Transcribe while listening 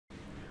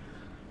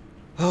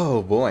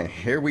Oh boy,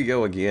 here we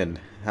go again.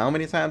 How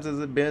many times has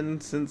it been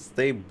since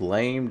they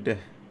blamed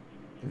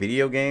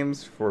video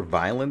games for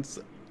violence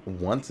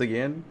once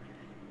again?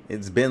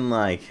 It's been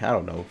like, I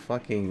don't know,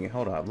 fucking,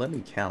 hold on, let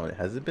me count it.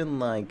 Has it been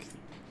like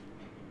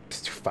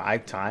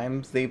 5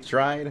 times they've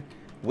tried?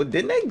 What,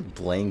 didn't they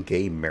blame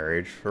gay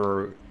marriage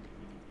for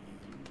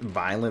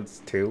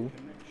violence too?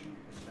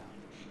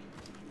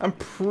 I'm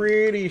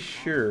pretty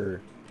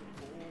sure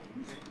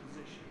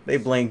they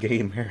blamed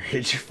gay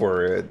marriage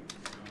for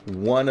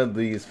one of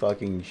these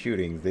fucking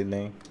shootings, didn't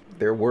they?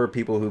 There were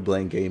people who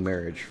blamed gay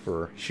marriage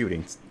for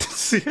shootings.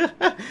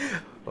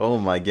 Oh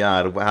my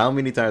god, how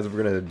many times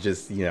we're gonna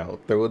just,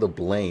 throw the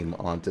blame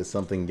onto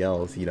something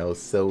else,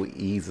 so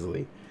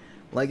easily?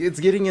 Like, it's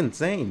getting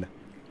insane.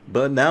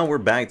 But now we're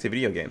back to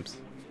video games.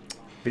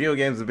 Video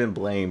games have been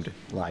blamed,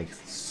 like,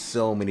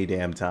 so many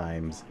damn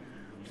times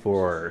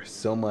for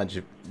so much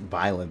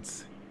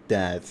violence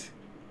that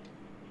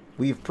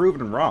we've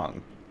proven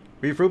wrong.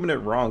 We've proven it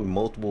wrong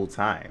multiple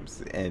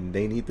times, and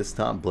they need to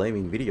stop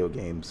blaming video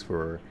games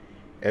for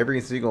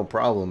every single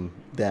problem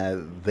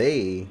that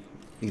they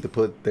need to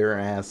put their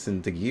ass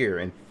into gear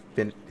and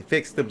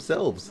fix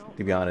themselves.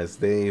 To be honest,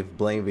 they've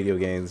blamed video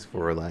games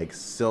for like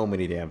so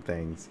many damn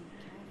things.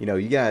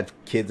 You got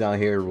kids out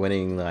here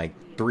winning like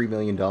 $3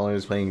 million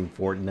playing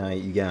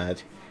Fortnite. You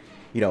got,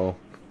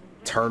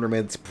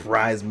 tournaments,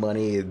 prize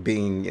money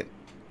being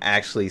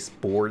actually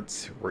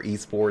sports or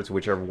esports,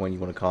 whichever one you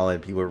want to call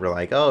it. People were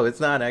like, oh, it's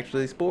not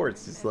actually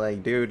sports. It's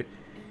like, dude,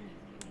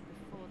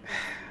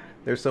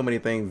 there's so many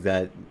things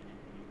that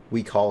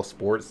we call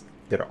sports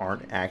that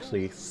aren't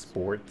actually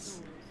sports.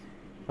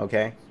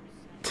 Okay?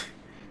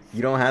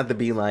 You don't have to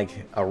be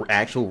like an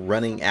actual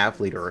running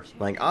athlete, or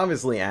like,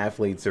 obviously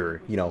athletes are,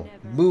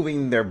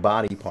 moving their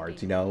body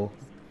parts,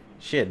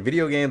 shit,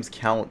 video games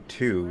count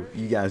too.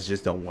 You guys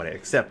just don't want to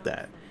accept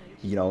that,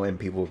 and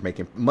people are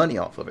making money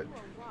off of it,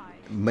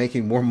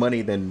 making more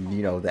money than,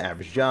 the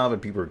average job,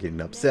 and people are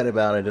getting upset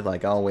about it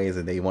like always,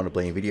 and they want to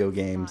play video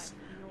games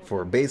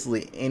for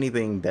basically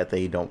anything that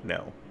they don't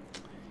know.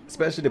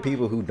 Especially the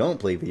people who don't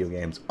play video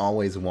games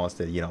always wants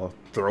to,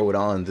 throw it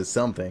on to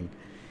something.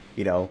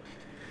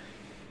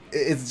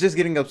 It's just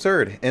getting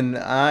absurd. And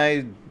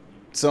I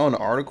saw an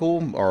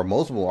article, or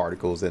multiple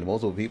articles, and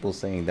multiple people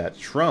saying that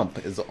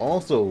Trump is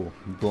also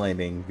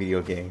blaming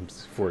video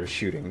games for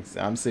shootings.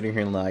 I'm sitting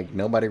here like,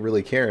 nobody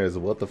really cares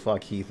what the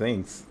fuck he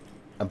thinks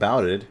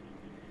about it,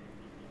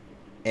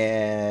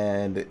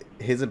 and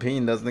his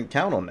opinion doesn't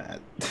count on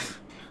that.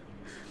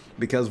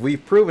 Because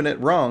we've proven it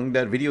wrong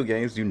that video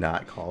games do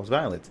not cause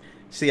violence.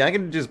 See, I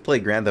can just play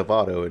Grand Theft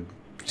Auto and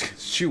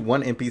shoot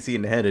one NPC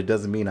in the head. It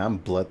doesn't mean I'm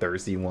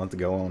bloodthirsty and want to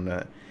go on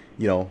a,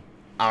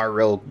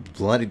 IRL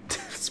bloody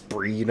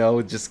spree,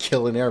 just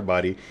killing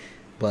everybody.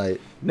 But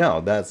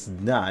no, that's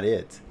not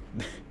it.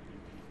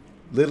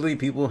 Literally,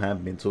 people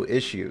have mental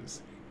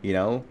issues,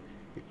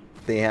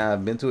 They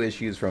have mental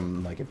issues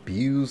from like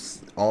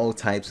abuse, all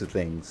types of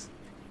things.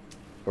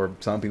 Or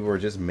some people are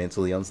just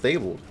mentally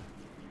unstable.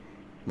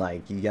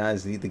 Like, you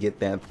guys need to get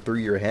that through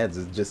your heads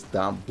and just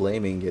stop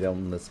blaming it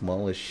on the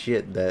smallest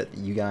shit that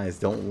you guys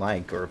don't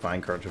like or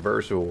find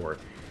controversial or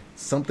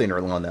something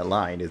along that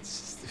line.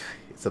 It's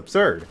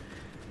absurd.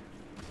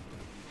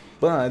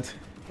 But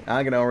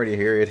I can already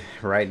hear it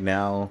right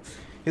now.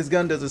 His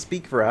gun doesn't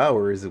speak for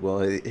hours.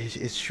 Well,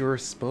 it sure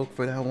spoke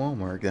for that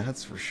Walmart,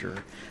 that's for sure.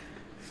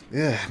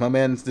 Yeah, my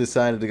man's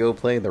decided to go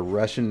play the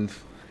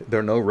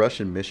No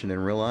Russian mission in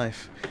real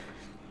life.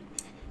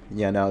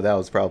 Yeah, no, that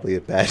was probably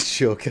a bad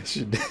joke. I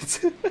should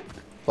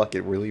fuck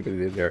it, we're leaving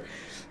it in there.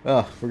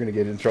 Oh, we're gonna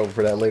get in trouble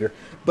for that later.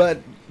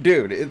 But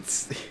dude, it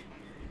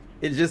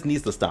just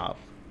needs to stop.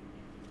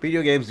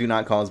 Video games do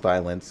not cause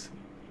violence.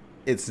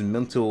 It's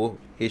mental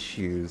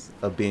issues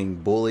of being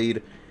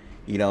bullied.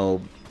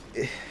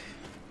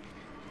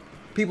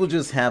 People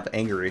just have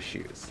anger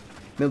issues.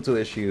 Mental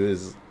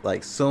issues,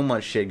 like so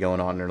much shit going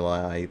on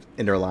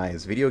in their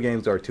lives. Video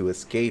games are to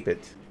escape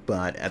it.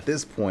 But at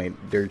this point,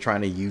 they're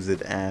trying to use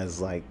it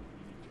as like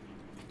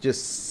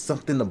just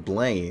something to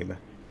blame,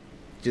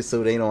 just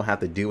so they don't have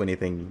to do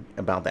anything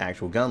about the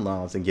actual gun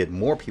laws and get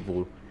more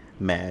people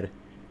mad.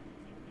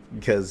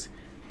 Because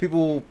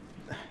people,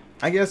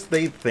 I guess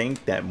they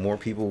think that more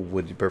people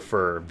would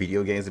prefer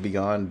video games to be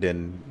gone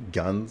than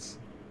guns,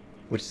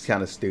 which is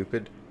kind of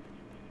stupid.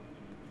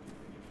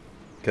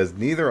 Because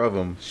neither of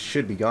them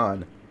should be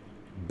gone,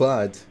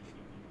 but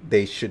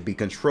they should be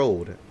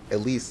controlled, at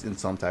least in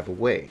some type of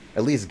way.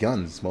 At least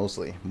guns,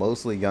 mostly.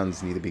 Mostly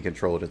guns need to be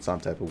controlled in some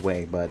type of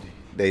way, but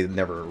they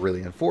never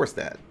really enforce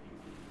that.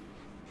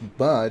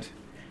 But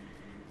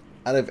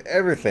out of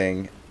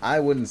everything, I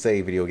wouldn't say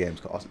video games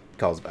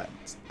cause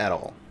violence at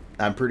all.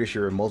 I'm pretty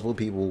sure multiple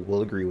people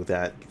will agree with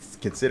that,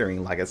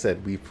 considering, like I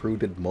said, we've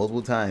proved it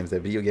multiple times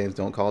that video games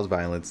don't cause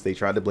violence. They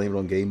tried to blame it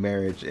on gay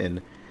marriage,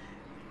 and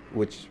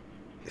which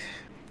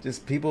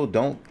just people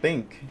don't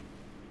think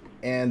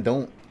and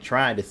don't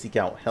try to seek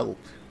out help.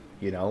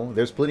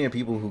 There's plenty of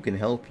people who can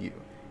help you.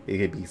 It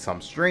could be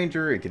some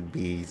stranger, it could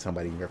be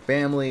somebody in your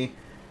family.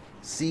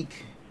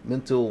 Seek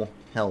mental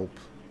help.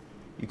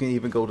 You can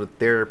even go to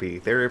therapy.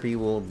 Therapy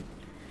will,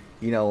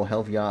 you know,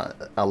 help you out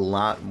a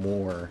lot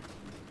more.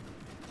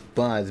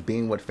 But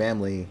being with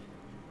family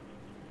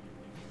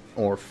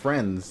or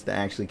friends that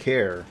actually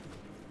care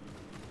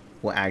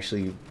will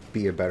actually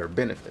be a better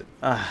benefit.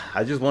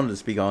 I just wanted to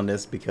speak on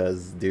this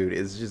because, dude,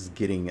 it's just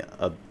getting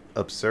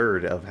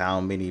absurd of how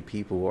many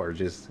people are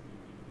just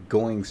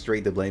going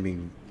straight to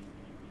blaming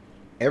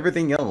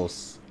everything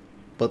else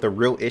but the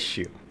real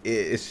issue.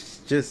 It's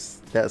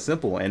just that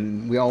simple.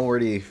 And we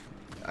already,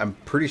 I'm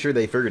pretty sure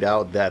they figured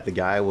out that the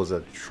guy was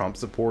a Trump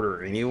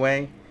supporter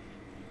anyway.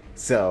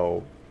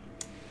 So,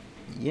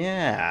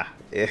 yeah.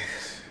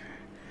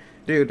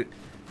 Dude,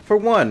 for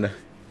one,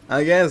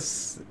 I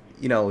guess,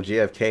 you know,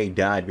 JFK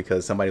died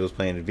because somebody was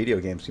playing video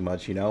games too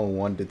much, you know, and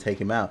wanted to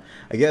take him out.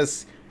 I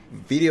guess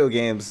video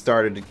games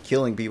started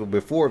killing people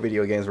before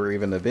video games were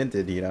even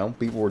invented, you know?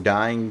 People were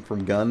dying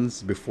from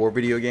guns before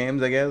video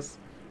games, I guess.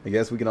 I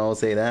guess we can all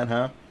say that,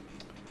 huh?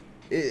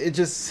 It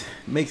just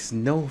makes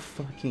no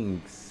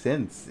fucking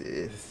sense.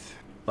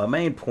 My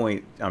main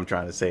point I'm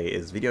trying to say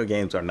is video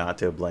games are not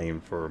to blame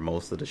for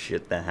most of the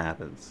shit that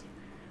happens.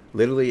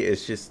 Literally,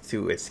 it's just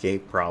to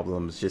escape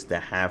problems, just to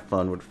have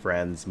fun with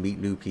friends, meet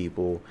new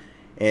people,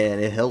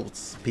 and it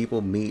helps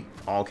people meet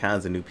all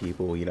kinds of new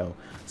people, you know.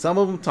 Some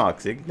of them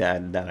toxic,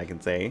 that I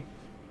can say.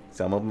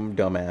 Some of them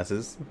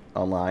dumbasses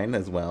online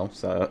as well.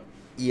 So,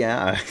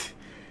 yeah.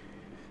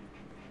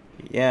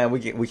 Yeah,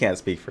 we can't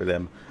speak for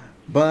them.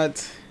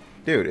 But,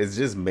 dude, it's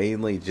just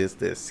mainly just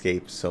to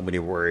escape so many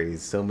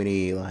worries, so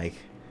many, like,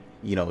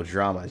 you know,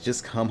 drama.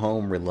 Just come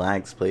home,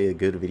 relax, play a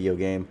good video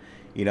game.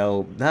 You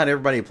know, not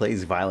everybody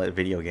plays violent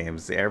video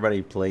games.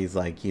 Everybody plays,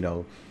 like, you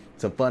know,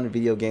 some fun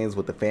video games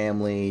with the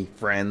family,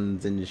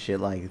 friends, and shit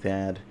like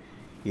that.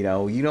 You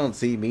know, you don't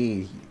see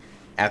me,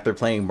 after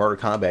playing Mortal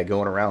Kombat,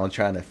 going around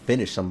trying to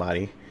finish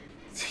somebody.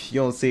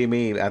 You don't see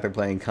me, after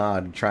playing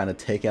COD, trying to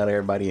take out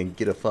everybody and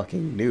get a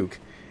fucking nuke.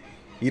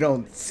 You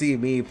don't see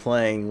me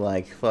playing,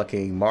 like,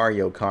 fucking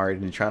Mario Kart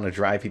and trying to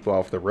drive people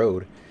off the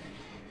road.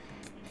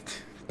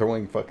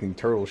 Throwing fucking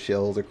turtle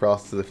shells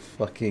across the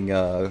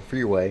fucking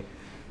freeway.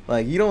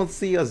 Like, you don't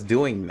see us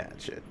doing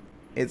that shit.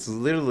 It's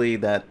literally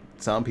that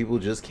some people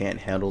just can't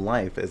handle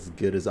life as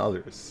good as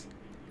others.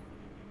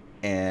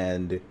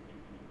 And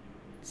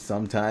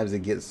sometimes it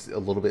gets a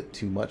little bit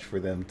too much for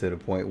them to the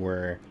point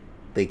where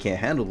they can't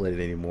handle it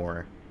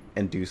anymore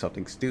and do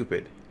something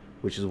stupid.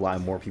 Which is why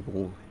more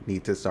people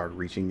need to start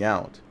reaching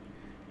out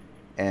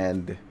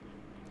and,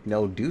 you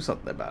know, do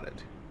something about it.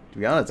 To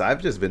be honest,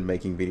 I've just been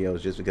making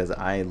videos just because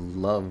I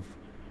love,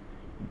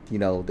 you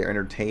know, the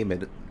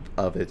entertainment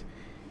of it.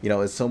 You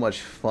know, it's so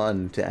much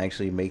fun to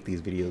actually make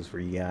these videos for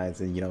you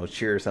guys and, you know,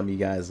 cheer some of you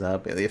guys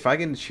up. If I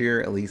can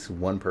cheer at least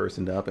one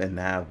person up and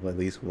have at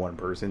least one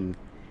person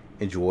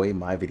enjoy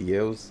my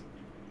videos,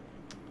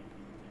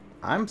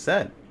 I'm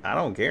set. I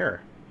don't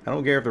care. I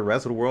don't care if the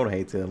rest of the world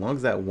hates it. As long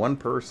as that one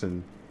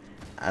person,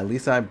 at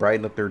least I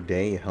brighten up their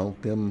day, help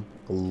them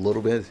a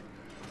little bit,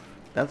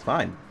 that's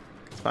fine.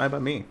 It's fine by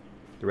me.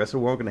 The rest of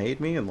the world can hate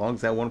me as long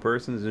as that one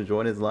person is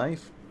enjoying his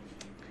life.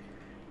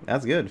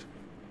 That's good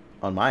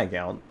on my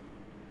account.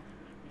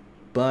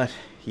 But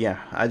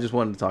yeah, I just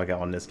wanted to talk out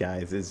on this,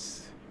 guys.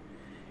 It's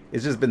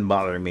just been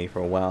bothering me for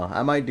a while.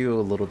 I might do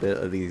a little bit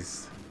of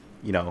these,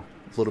 you know,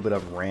 a little bit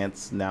of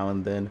rants now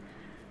and then,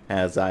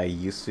 as I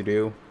used to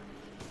do.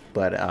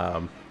 But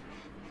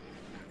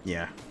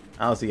yeah,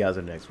 I'll see you guys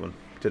in the next one.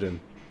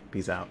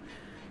 Peace out.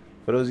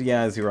 For those of you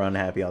guys who are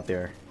unhappy out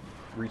there,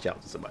 reach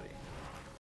out to somebody.